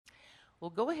Well,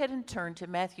 go ahead and turn to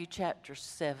Matthew chapter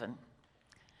 7.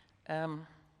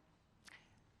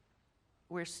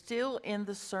 We're still in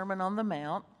the Sermon on the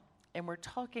Mount, and we're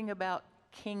talking about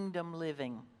kingdom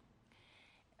living.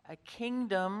 A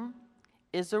kingdom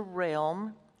is a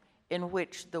realm in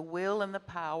which the will and the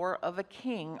power of a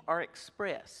king are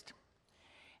expressed.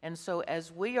 And so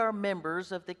as we are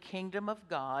members of the kingdom of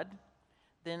God,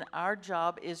 then our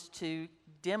job is to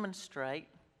demonstrate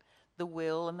the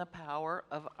will and the power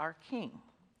of our King,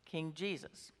 King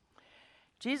Jesus.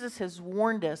 Jesus has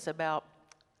warned us about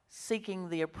seeking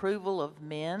the approval of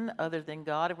men other than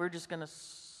God. We're just going to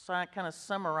kind of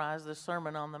summarize the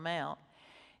Sermon on the Mount.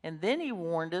 And then he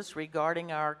warned us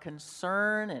regarding our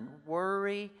concern and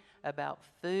worry about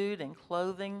food and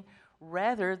clothing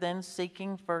rather than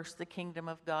seeking first the kingdom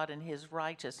of God and his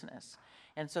righteousness.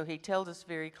 And so he tells us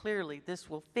very clearly, this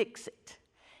will fix it.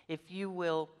 If you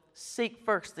will seek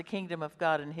first the kingdom of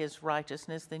God and his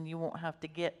righteousness, then you won't have to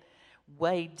get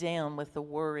weighed down with the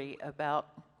worry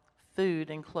about food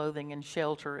and clothing and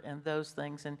shelter and those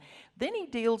things. And then he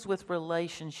deals with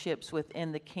relationships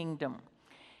within the kingdom.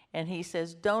 And he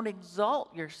says, don't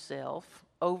exalt yourself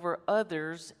over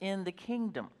others in the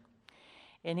kingdom.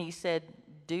 And he said,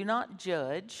 do not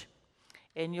judge.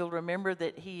 And you'll remember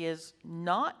that he is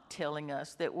not telling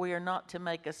us that we are not to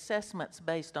make assessments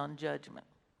based on judgment.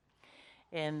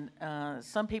 And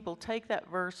some people take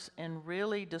that verse and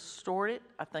really distort it.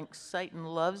 I think Satan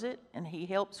loves it, and he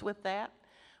helps with that.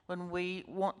 When we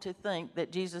want to think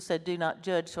that Jesus said, do not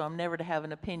judge, so I'm never to have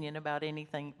an opinion about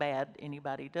anything bad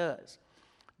anybody does.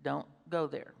 Don't go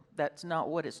there. That's not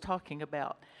what it's talking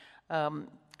about.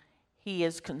 He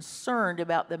is concerned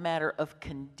about the matter of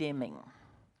condemning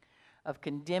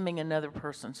another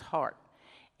person's heart.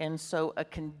 And so a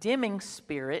condemning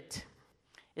spirit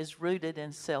is rooted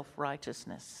in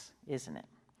self-righteousness, isn't it?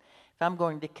 If I'm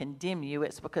going to condemn you,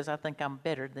 it's because I think I'm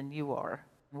better than you are,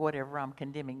 whatever I'm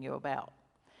condemning you about.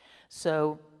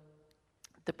 So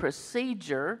the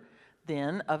procedure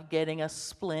then of getting a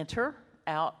splinter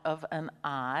out of an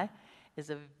eye is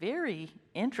a very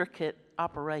intricate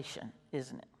operation,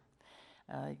 isn't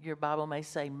it? Your Bible may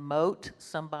say mote,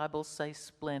 some Bibles say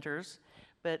splinters,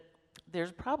 but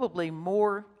there's probably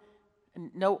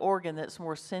no organ that's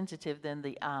more sensitive than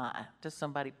the eye to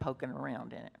somebody poking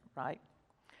around in it, right?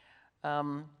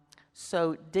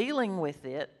 So dealing with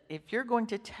it, if you're going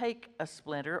to take a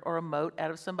splinter or a mote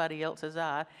out of somebody else's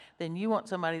eye, then you want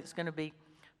somebody that's going to be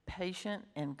patient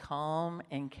and calm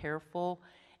and careful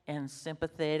and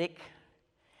sympathetic,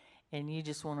 and you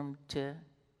just want them to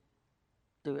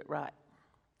do it right.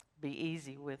 Be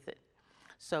easy with it.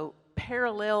 So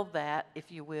parallel that,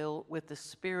 if you will, with the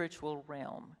spiritual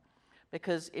realm.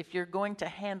 Because if you're going to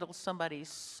handle somebody's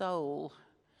soul,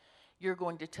 you're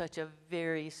going to touch a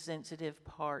very sensitive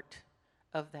part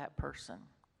of that person.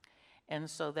 And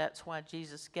so that's why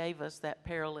Jesus gave us that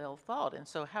parallel thought. And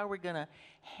so how are we going to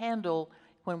handle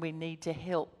when we need to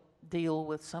help deal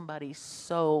with somebody's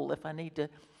soul? If I need to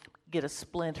get a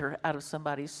splinter out of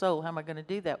somebody's soul, how am I going to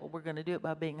do that? Well, we're going to do it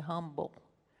by being humble.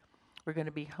 We're going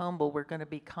to be humble. We're going to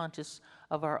be conscious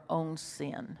of our own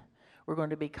sin. We're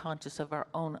going to be conscious of our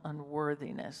own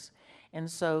unworthiness. And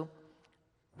so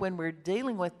when we're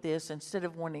dealing with this, instead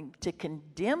of wanting to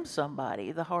condemn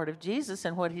somebody, the heart of Jesus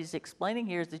and what he's explaining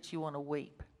here is that you want to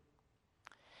weep.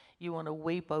 You want to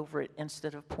weep over it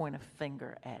instead of point a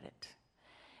finger at it.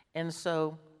 And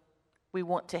so we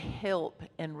want to help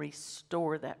and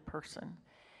restore that person.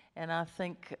 And I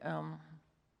think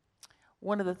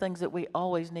one of the things that we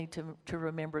always need to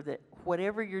remember, that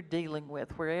whatever you're dealing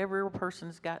with, wherever a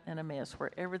person's gotten in a mess,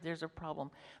 wherever there's a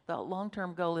problem, the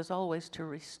long-term goal is always to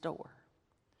restore.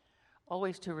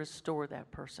 Always to restore that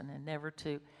person and never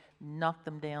to knock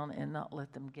them down and not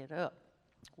let them get up.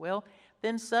 Well,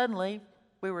 then suddenly,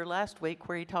 we were last week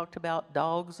where he talked about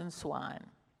dogs and swine.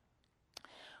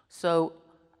 So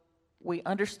we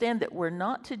understand that we're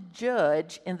not to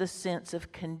judge in the sense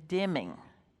of condemning,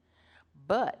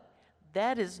 but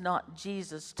that is not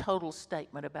Jesus' total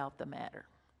statement about the matter.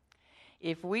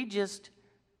 If we just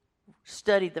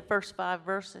studied the first 5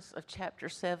 verses of chapter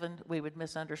 7, we would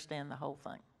misunderstand the whole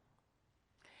thing.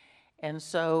 And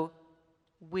so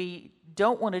we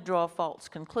don't want to draw a false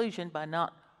conclusion by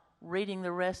not reading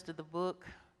the rest of the book,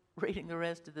 reading the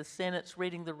rest of the sentence,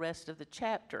 reading the rest of the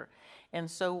chapter. And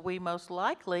so we most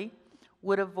likely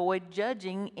would avoid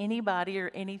judging anybody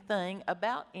or anything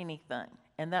about anything.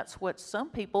 And that's what some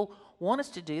people want us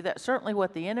to do. That's certainly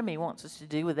what the enemy wants us to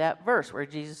do with that verse where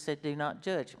Jesus said, do not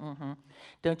judge.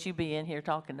 Don't you be in here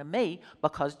talking to me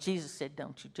because Jesus said,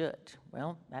 don't you judge.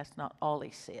 Well, that's not all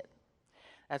he said.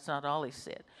 That's not all he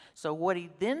said. So what he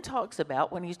then talks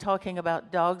about when he's talking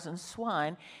about dogs and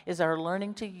swine is our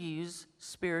learning to use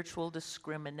spiritual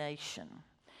discrimination.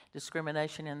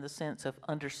 Discrimination in the sense of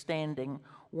understanding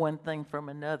one thing from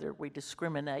another. We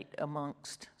discriminate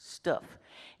amongst stuff.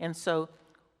 And so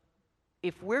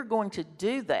if we're going to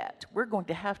do that, we're going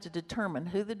to have to determine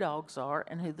who the dogs are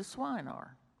and who the swine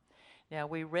are. Now,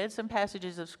 we read some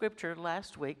passages of Scripture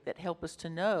last week that help us to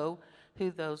know who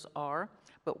those are.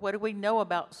 But what do we know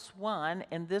about swine?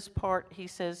 In this part, he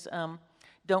says,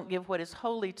 don't give what is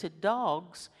holy to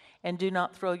dogs, and do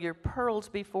not throw your pearls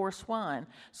before swine.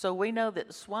 So we know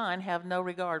that swine have no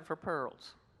regard for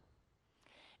pearls.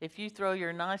 If you throw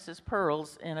your nicest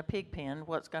pearls in a pig pen,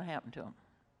 what's going to happen to them?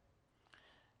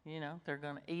 You know, they're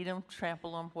going to eat them,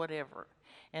 trample them, whatever.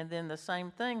 And then the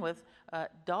same thing with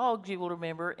dogs, you will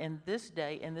remember, in this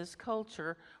day, in this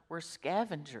culture, were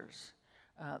scavengers.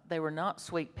 They were not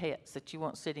sweet pets that you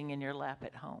want sitting in your lap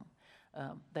at home.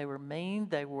 They were mean.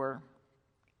 They were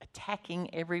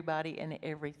attacking everybody and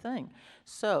everything.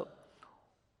 So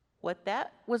what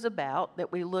that was about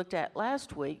that we looked at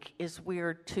last week is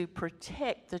we're to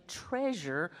protect the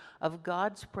treasure of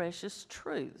God's precious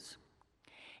truths.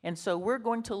 And so we're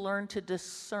going to learn to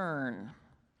discern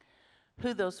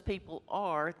who those people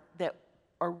are that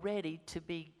are ready to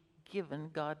be given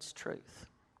God's truth.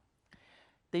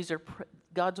 These are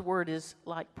God's word is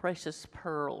like precious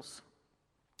pearls,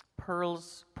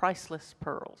 priceless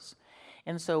pearls.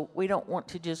 And so we don't want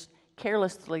to just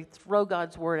carelessly throw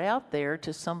God's word out there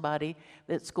to somebody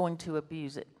that's going to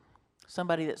abuse it,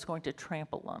 somebody that's going to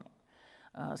trample on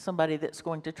it, somebody that's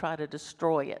going to try to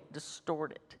destroy it,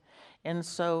 distort it. And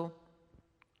so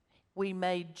we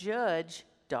may judge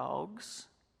dogs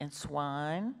and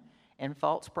swine and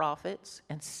false prophets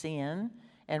and sin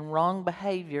and wrong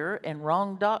behavior and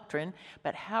wrong doctrine,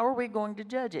 but how are we going to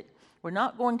judge it? We're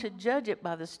not going to judge it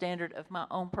by the standard of my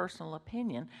own personal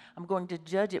opinion. I'm going to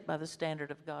judge it by the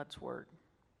standard of God's word.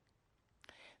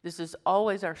 This is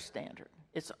always our standard.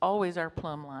 It's always our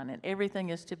plumb line, and everything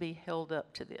is to be held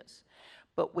up to this.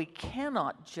 But we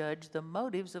cannot judge the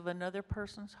motives of another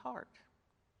person's heart.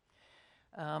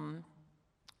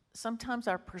 Sometimes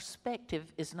our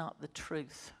perspective is not the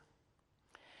truth.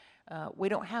 We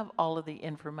don't have all of the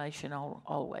information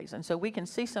always. And so we can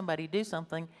see somebody do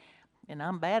something, and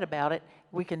I'm bad about it.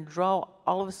 We can all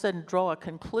of a sudden draw a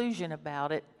conclusion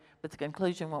about it, but the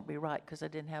conclusion won't be right because I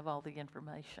didn't have all the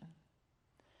information.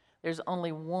 There's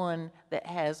only one that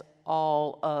has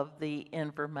all of the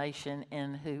information,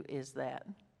 and who is that?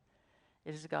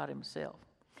 It is God himself.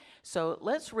 So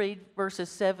let's read verses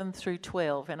 7 through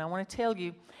 12. And I want to tell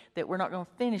you that we're not going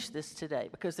to finish this today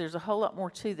because there's a whole lot more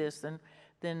to this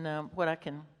than what I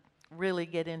can really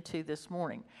get into this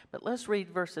morning. But let's read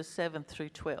verses 7 through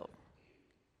 12.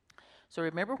 So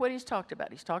remember what he's talked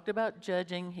about. He's talked about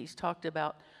judging. He's talked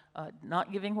about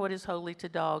not giving what is holy to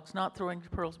dogs, not throwing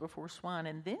pearls before swine.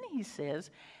 And then he says,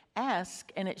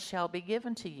 ask and it shall be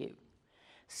given to you.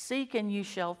 Seek and you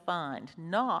shall find.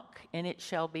 Knock and it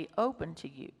shall be opened to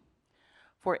you.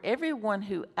 For everyone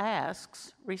who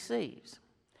asks receives,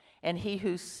 and he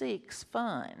who seeks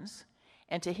finds,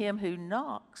 and to him who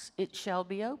knocks it shall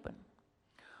be open.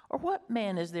 Or what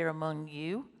man is there among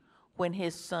you, when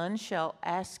his son shall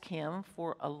ask him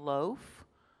for a loaf,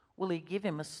 will he give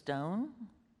him a stone?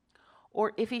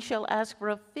 Or if he shall ask for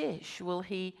a fish,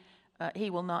 he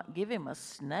will not give him a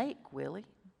snake, will he?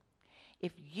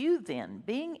 If you then,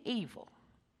 being evil,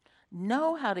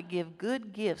 know how to give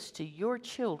good gifts to your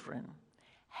children,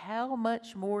 how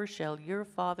much more shall your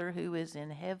Father who is in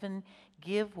heaven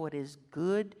give what is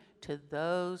good to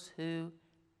those who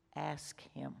ask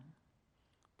him?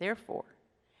 Therefore,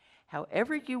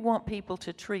 however you want people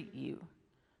to treat you,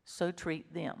 so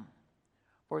treat them.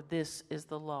 For this is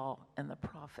the law and the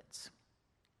prophets.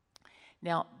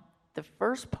 Now, the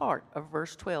first part of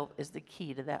verse 12 is the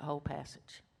key to that whole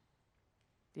passage.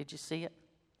 Did you see it?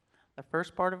 The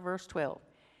first part of verse 12.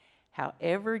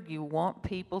 However you want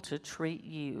people to treat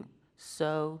you,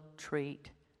 so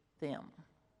treat them.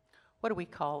 What do we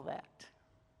call that?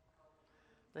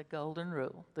 The golden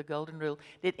rule. The golden rule.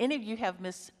 Did any of you have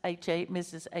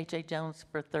Mrs. H.A. Jones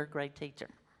for third grade teacher?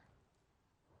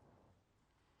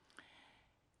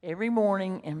 Every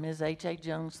morning in Ms. H.A.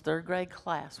 Jones' third grade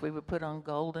class, we would put on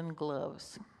golden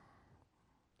gloves. Do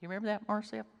you remember that,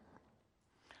 Marcia?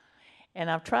 And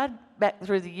I've tried back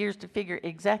through the years to figure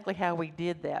exactly how we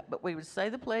did that. But we would say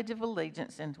the Pledge of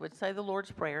Allegiance and would say the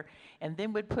Lord's Prayer, and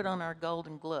then we'd put on our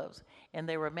golden gloves. And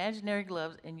they were imaginary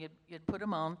gloves, and you'd put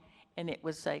them on, and it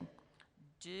would say,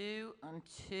 do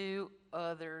unto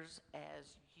others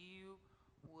as you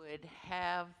would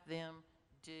have them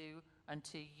do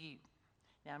unto you.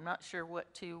 Now, I'm not sure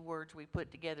what two words we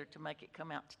put together to make it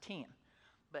come out to 10,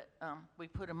 but we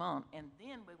put them on. And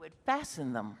then we would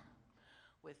fasten them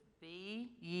with be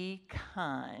ye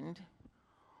kind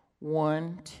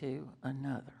one to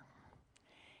another.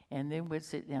 And then we'd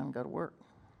sit down and go to work.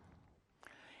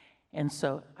 And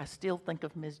so I still think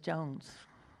of Ms. Jones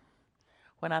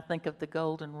when I think of the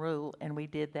golden rule, and we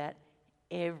did that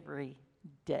every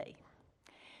day.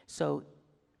 So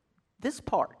this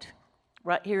part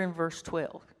right here in verse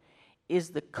 12 is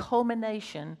the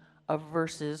culmination of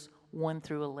verses 1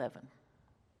 through 11.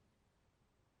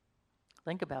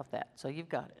 Think about that. So you've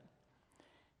got it.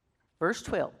 Verse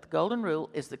 12, the golden rule,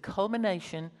 is the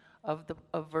culmination of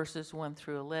verses 1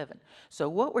 through 11. So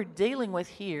what we're dealing with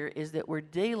here is that we're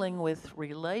dealing with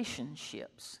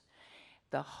relationships.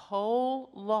 The whole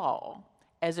law,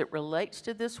 as it relates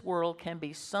to this world, can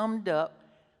be summed up.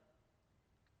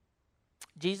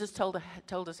 Jesus told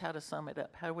us how to sum it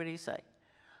up. How would he say?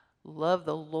 Love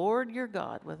the Lord your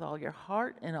God with all your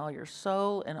heart and all your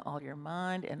soul and all your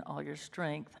mind and all your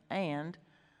strength, and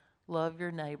love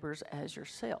your neighbors as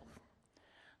yourself.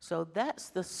 So that's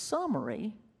the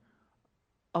summary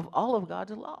of all of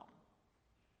God's law.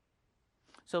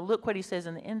 So look what he says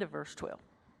in the end of verse 12.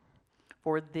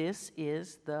 For this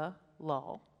is the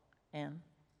law and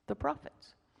the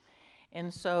prophets.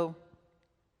 And so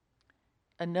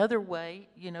another way,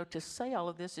 to say all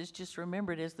of this is just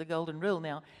remember it as the golden rule.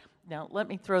 Now let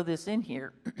me throw this in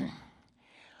here.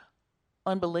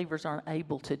 Unbelievers aren't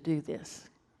able to do this.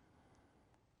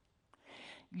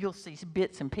 You'll see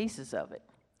bits and pieces of it.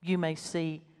 You may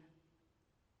see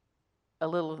a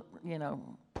little,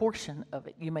 portion of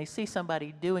it. You may see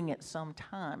somebody doing it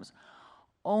sometimes.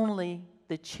 Only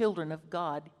the children of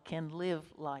God can live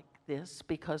like this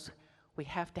because we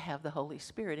have to have the Holy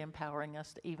Spirit empowering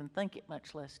us to even think it,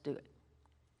 much less do it.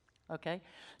 Okay?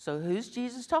 So who's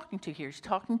Jesus talking to here? He's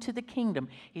talking to the kingdom.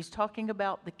 He's talking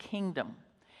about the kingdom.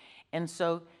 And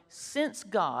so since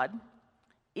God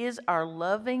is our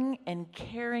loving and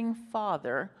caring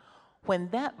Father, when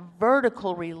that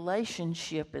vertical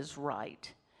relationship is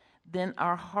right, then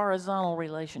our horizontal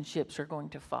relationships are going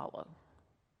to follow.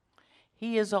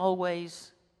 He is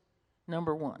always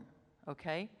number one,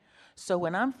 okay? So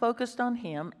when I'm focused on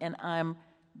him and I'm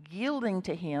yielding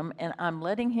to him and I'm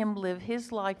letting him live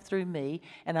his life through me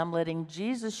and I'm letting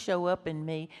Jesus show up in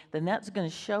me, then that's going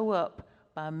to show up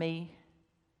by me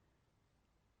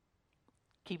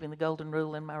keeping the golden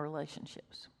rule in my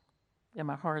relationships, in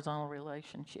my horizontal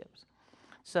relationships.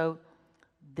 So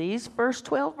these first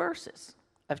 12 verses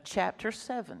of chapter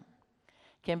 7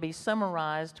 can be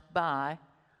summarized by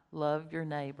love your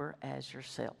neighbor as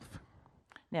yourself.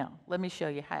 Now, let me show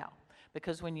you how.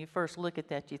 Because when you first look at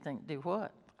that, you think, do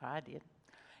what? I did.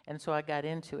 And so I got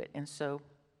into it. And so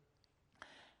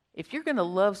if you're going to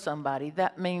love somebody,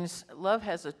 that means love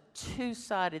has a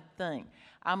two-sided thing.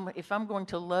 If I'm going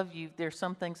to love you, there's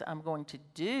some things I'm going to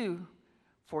do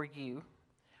for you.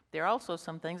 There are also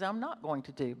some things I'm not going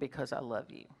to do because I love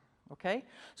you. Okay?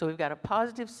 So we've got a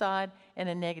positive side and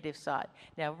a negative side.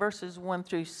 Now, verses 1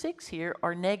 through 6 here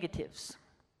are negatives.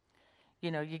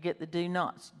 You get the do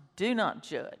nots. Do not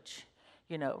judge.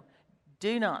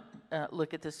 Do not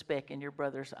look at the speck in your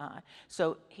brother's eye.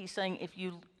 So he's saying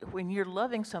when you're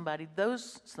loving somebody,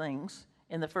 those things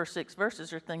in the first 6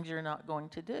 verses are things you're not going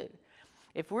to do.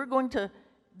 If we're going to,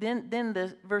 then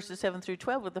the verses 7 through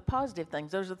 12 are the positive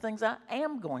things. Those are the things I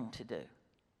am going to do.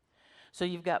 So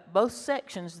you've got both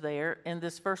sections there in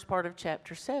this first part of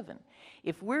chapter 7.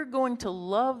 If we're going to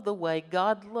love the way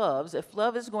God loves, if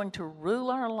love is going to rule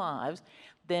our lives,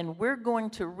 then we're going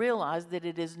to realize that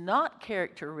it is not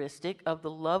characteristic of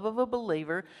the love of a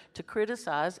believer to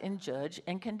criticize and judge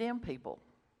and condemn people.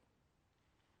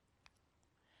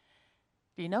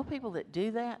 Do you know people that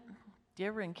do that? Do you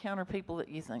ever encounter people that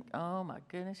you think, oh my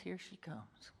goodness, here she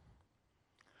comes?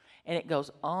 And it goes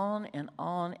on,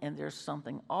 and there's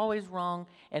something always wrong,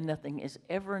 and nothing is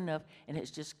ever enough, and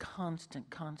it's just constant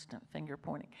finger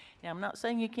pointing. Now, I'm not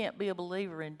saying you can't be a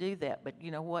believer and do that, but you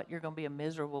know what? You're going to be a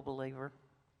miserable believer.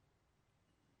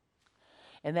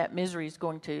 And that misery is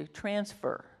going to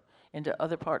transfer into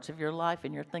other parts of your life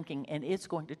and your thinking, and it's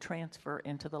going to transfer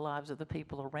into the lives of the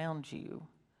people around you.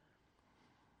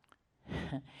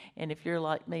 And if you're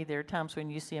like me, there are times when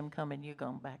you see them coming, you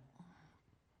go back.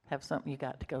 Have something you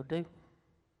got to go do,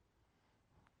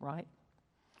 right?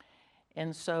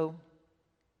 And so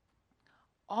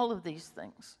all of these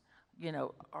things,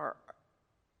 are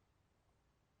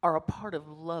a part of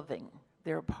loving.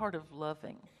 They're a part of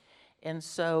loving. And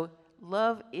so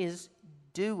love is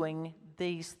doing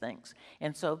these things.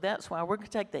 And so that's why we're going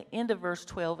to take the end of verse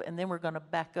 12 and then we're going to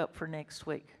back up for next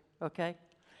week, okay?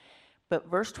 But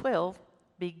verse 12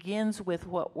 begins with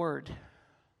what word?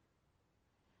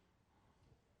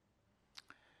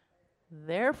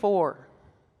 Therefore.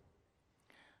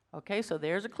 Okay, so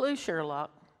there's a clue,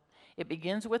 Sherlock. It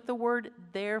begins with the word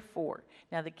therefore.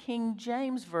 Now, the King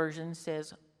James Version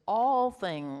says, all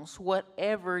things,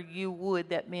 whatever you would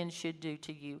that men should do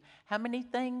to you. How many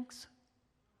things?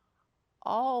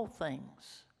 All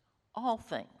things. All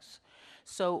things.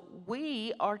 So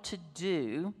we are to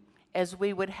do as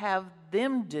we would have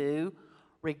them do,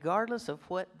 regardless of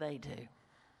what they do.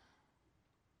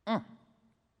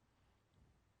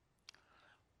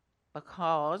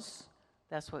 Because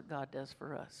that's what God does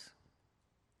for us.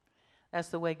 That's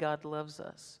the way God loves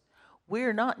us.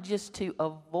 We're not just to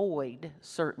avoid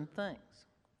certain things.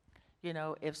 You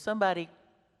know, if somebody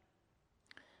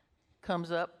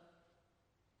comes up,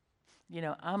 you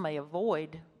know, I may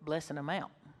avoid blessing them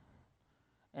out.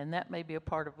 And that may be a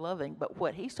part of loving. But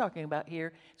what he's talking about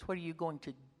here is, what are you going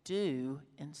to do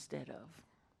instead of?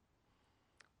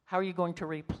 How are you going to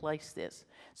replace this?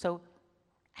 So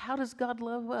how does God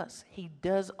love us? He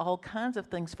does all kinds of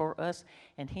things for us,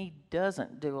 and he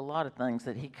doesn't do a lot of things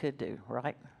that he could do,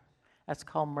 right? That's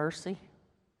called mercy.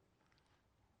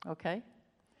 Okay?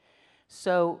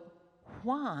 So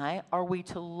why are we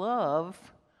to love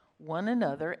one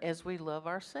another as we love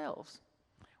ourselves?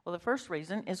 Well, the first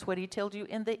reason is what he tells you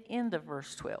in the end of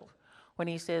verse 12, when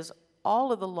he says,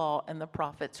 all of the law and the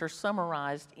prophets are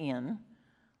summarized in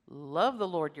love the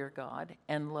Lord your God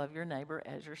and love your neighbor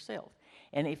as yourself.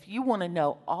 And if you want to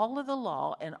know all of the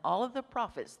law and all of the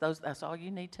prophets, that's all you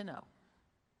need to know.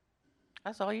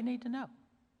 That's all you need to know.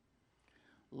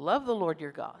 Love the Lord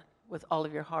your God with all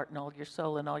of your heart and all your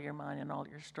soul and all your mind and all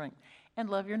your strength. And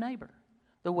love your neighbor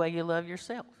the way you love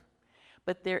yourself.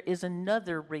 But there is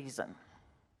another reason.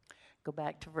 Go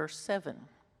back to verse 7,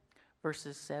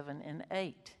 verses 7 and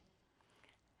 8.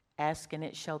 Ask and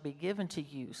it shall be given to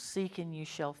you. Seek and you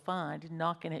shall find.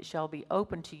 Knock and it shall be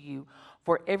opened to you.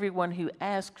 For everyone who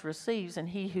asks receives, and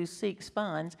he who seeks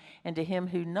finds, and to him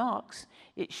who knocks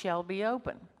it shall be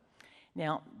open.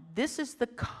 Now, this is the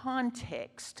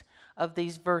context of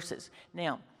these verses.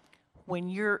 Now, when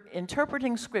you're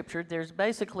interpreting Scripture, there's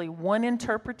basically one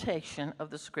interpretation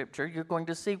of the Scripture. You're going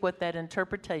to see what that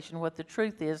interpretation, what the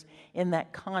truth is in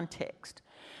that context.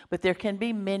 But there can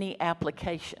be many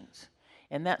applications.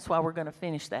 And that's why we're going to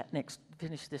finish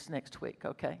this next week,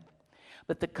 okay?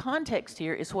 But the context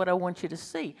here is what I want you to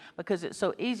see, because it's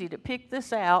so easy to pick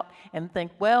this out and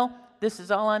think, well, this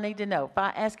is all I need to know. If I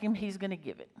ask him, he's going to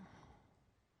give it.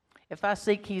 If I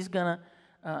seek, he's going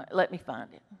to let me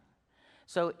find it.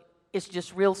 So it's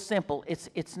just real simple.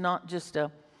 It's not just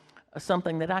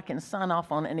something that I can sign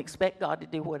off on and expect God to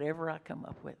do whatever I come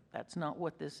up with. That's not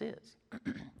what this is.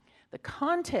 The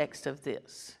context of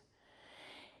this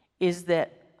is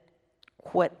that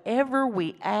whatever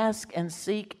we ask and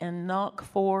seek and knock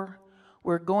for,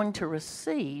 we're going to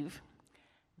receive.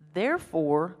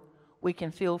 Therefore, we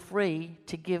can feel free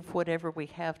to give whatever we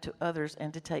have to others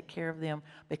and to take care of them,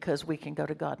 because we can go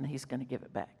to God and he's going to give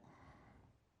it back.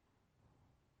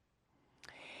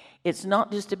 It's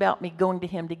not just about me going to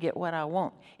him to get what I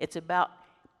want. It's about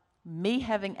me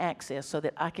having access so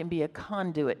that I can be a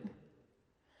conduit,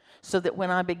 so that when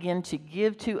I begin to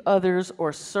give to others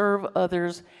or serve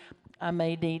others, I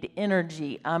may need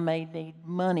energy, I may need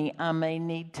money, I may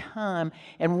need time.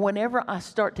 And whenever I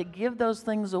start to give those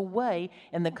things away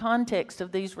in the context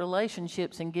of these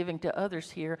relationships and giving to others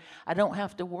here, I don't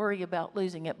have to worry about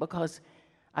losing it, because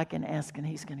I can ask and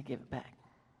he's going to give it back.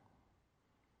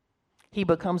 He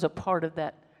becomes a part of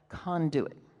that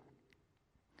conduit.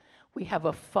 We have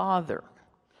a Father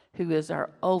who is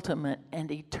our ultimate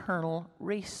and eternal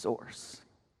resource.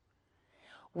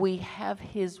 We have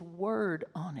his word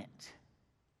on it.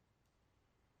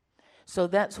 So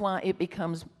that's why it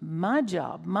becomes my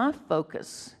job, my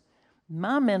focus,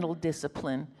 my mental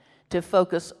discipline to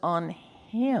focus on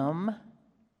him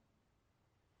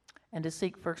and to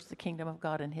seek first the kingdom of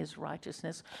God and his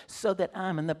righteousness, so that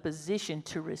I'm in the position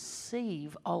to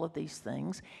receive all of these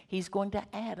things he's going to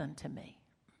add unto me.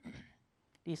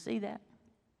 Do you see that?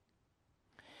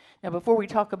 Now, before we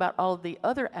talk about all of the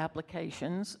other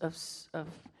applications of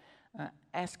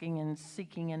asking and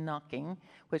seeking and knocking,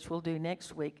 which we'll do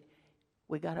next week,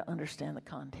 we got to understand the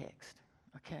context,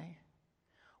 okay?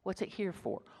 What's it here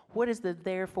for? What is the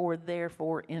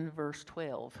therefore in verse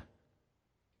 12?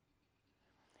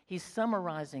 He's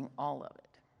summarizing all of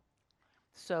it.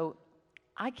 So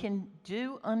I can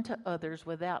do unto others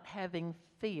without having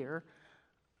fear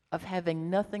of having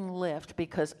nothing left,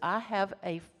 because I have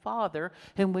a Father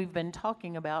whom we've been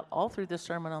talking about all through the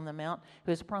Sermon on the Mount,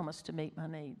 who has promised to meet my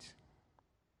needs.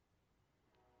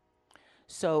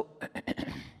 So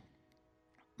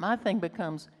my thing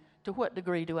becomes, to what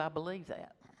degree do I believe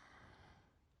that?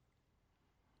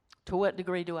 To what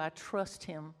degree do I trust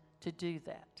him to do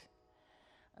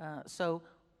that? So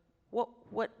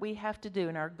what we have to do,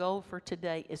 and our goal for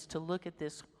today, is to look at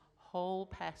this whole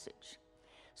passage.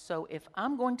 So if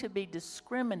I'm going to be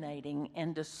discriminating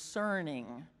and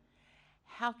discerning,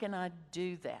 how can I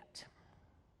do that?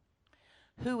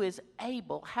 Who is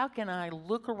able? How can I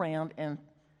look around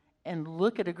and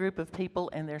look at a group of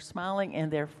people and they're smiling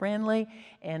and they're friendly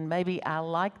and maybe I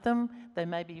like them, they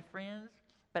may be friends,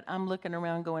 but I'm looking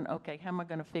around going, okay, how am I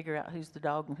going to figure out who's the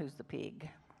dog and who's the pig?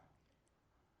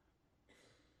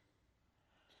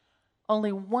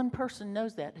 Only one person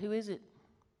knows that. Who is it?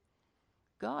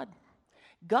 God.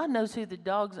 God knows who the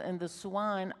dogs and the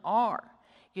swine are.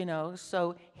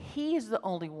 So he is the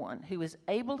only one who is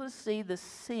able to see the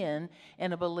sin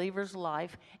in a believer's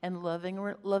life and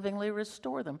lovingly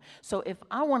restore them. So if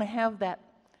I want to have that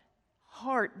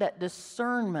heart, that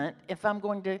discernment, if I'm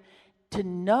going to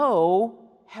know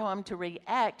how I'm to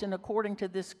react and according to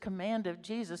this command of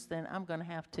Jesus, then I'm going to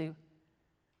have to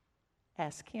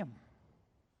ask him.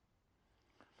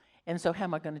 And so how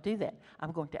am I going to do that?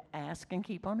 I'm going to ask and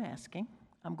keep on asking.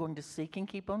 I'm going to seek and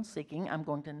keep on seeking. I'm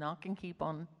going to knock and keep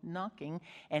on knocking,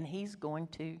 and he's going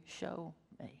to show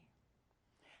me.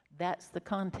 That's the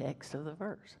context of the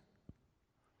verse.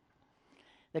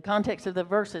 The context of the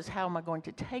verse is how am I going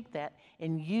to take that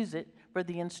and use it for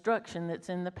the instruction that's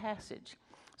in the passage.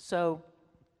 So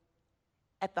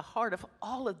at the heart of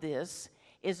all of this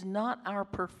is not our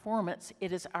performance,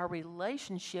 it is our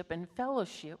relationship and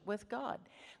fellowship with God.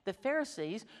 The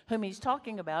Pharisees, whom he's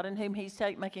talking about and whom he's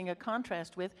making a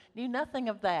contrast with, knew nothing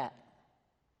of that.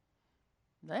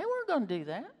 They weren't going to do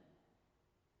that.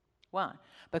 Why?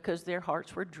 Because their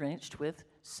hearts were drenched with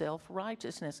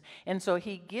self-righteousness. And so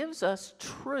he gives us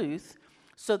truth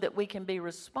so that we can be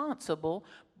responsible,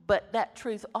 but that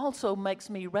truth also makes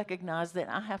me recognize that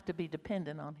I have to be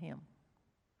dependent on him.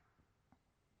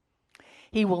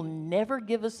 He will never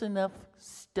give us enough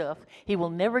stuff. He will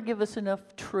never give us enough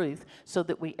truth so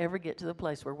that we ever get to the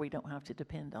place where we don't have to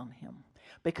depend on him,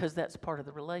 because that's part of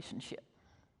the relationship.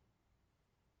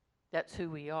 That's who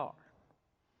we are.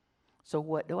 So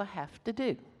what do I have to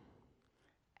do?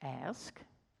 Ask,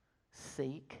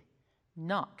 seek,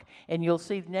 knock. And you'll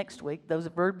see next week those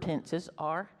verb tenses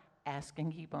are ask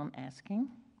and keep on asking,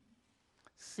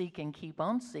 seek and keep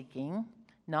on seeking,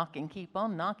 knock and keep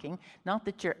on knocking. Not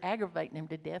that you're aggravating him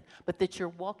to death, but that you're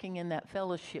walking in that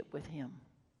fellowship with him.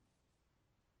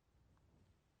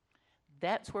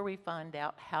 That's where we find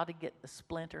out how to get the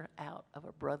splinter out of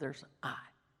a brother's eye.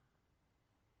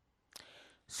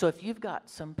 So if you've got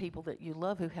some people that you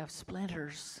love who have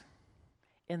splinters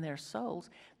in their souls,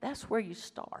 that's where you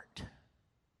start.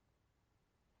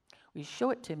 You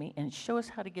show it to me and show us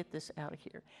how to get this out of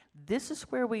here. This is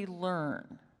where we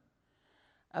learn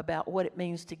about what it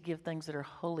means to give things that are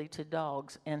holy to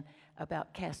dogs and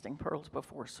about casting pearls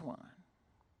before swine.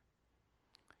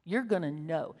 You're going to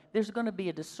know. There's going to be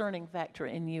a discerning factor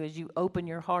in you as you open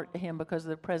your heart to him because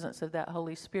of the presence of that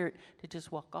Holy Spirit to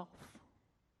just walk off.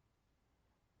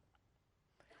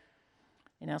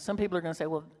 And now some people are going to say,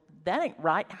 well, that ain't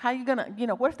right. How are you going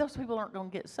to, what if those people aren't going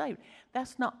to get saved?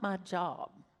 That's not my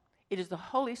job. It is the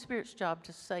Holy Spirit's job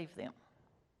to save them.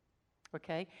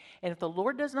 Okay? And if the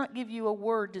Lord does not give you a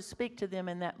word to speak to them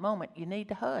in that moment, you need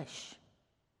to hush.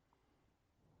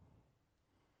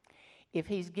 If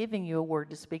he's giving you a word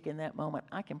to speak in that moment,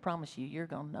 I can promise you, you're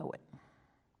going to know it.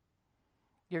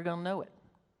 You're going to know it.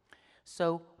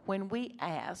 So when we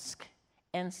ask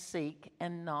and seek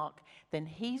and knock, then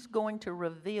he's going to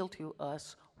reveal to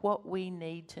us what we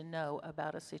need to know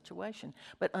about a situation.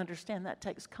 But understand that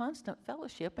takes constant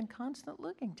fellowship and constant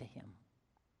looking to him.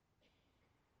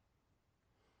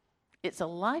 It's a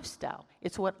lifestyle.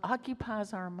 It's what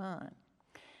occupies our mind.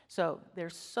 So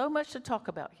there's so much to talk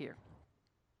about here,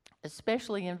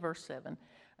 especially in verse 7,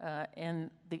 and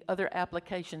the other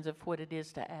applications of what it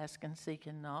is to ask and seek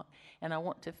and knock. And I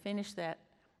want to finish that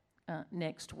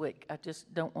next week. I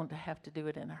just don't want to have to do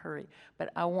it in a hurry.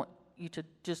 But I want you to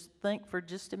just think for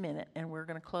just a minute, and we're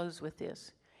going to close with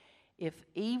this. If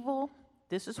evil,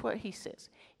 this is what he says,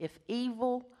 if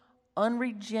evil,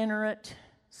 unregenerate,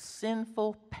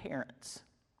 sinful parents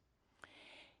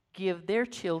give their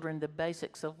children the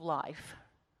basics of life,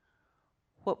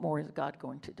 what more is God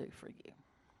going to do for you?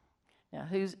 Now,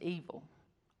 who's evil?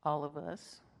 All of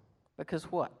us.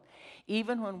 Because what?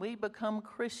 Even when we become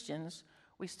Christians,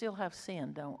 we still have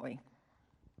sin, don't we?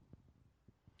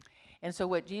 And so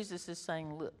what Jesus is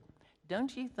saying, look,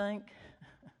 don't you think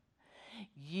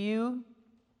you,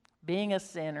 being a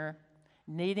sinner,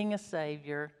 needing a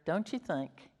Savior, don't you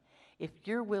think, if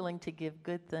you're willing to give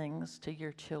good things to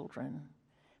your children,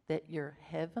 that your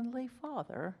Heavenly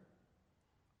Father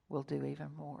will do even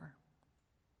more?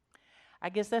 I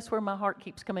guess that's where my heart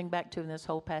keeps coming back to in this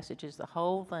whole passage, is the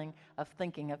whole thing of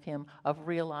thinking of Him, of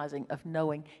realizing, of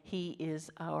knowing He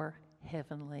is our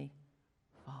Heavenly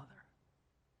Father.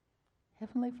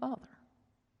 Heavenly Father.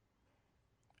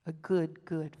 A good,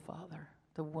 good Father,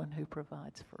 the one who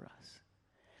provides for us.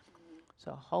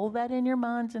 So hold that in your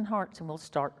minds and hearts, and we'll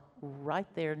start right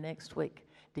there next week.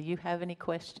 Do you have any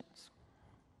questions?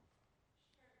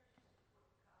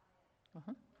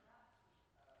 Uh-huh.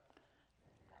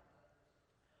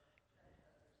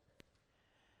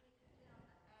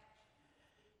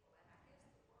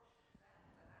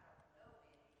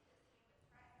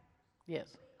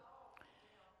 Yes.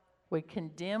 We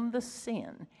condemn the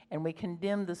sin, and we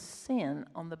condemn the sin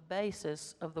on the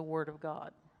basis of the Word of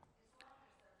God.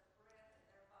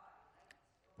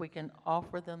 We can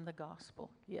offer them the gospel,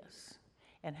 yes.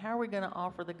 And how are we going to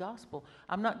offer the gospel?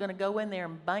 I'm not going to go in there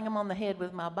and bang them on the head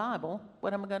with my Bible.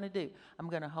 What am I going to do? I'm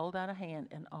going to hold out a hand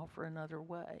and offer another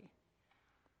way.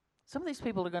 Some of these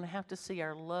people are going to have to see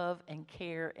our love and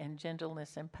care and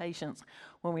gentleness and patience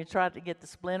when we try to get the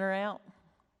splinter out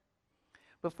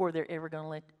before they're ever going to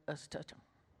let us touch them.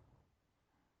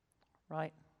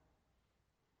 Right?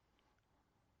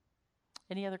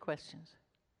 Any other questions?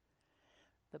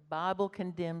 The Bible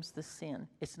condemns the sin.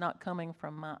 It's not coming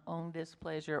from my own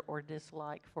displeasure or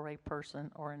dislike for a person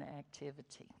or an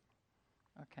activity.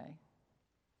 Okay?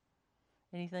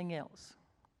 Anything else?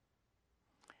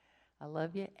 I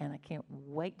love you, and I can't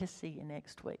wait to see you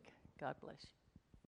next week. God bless you.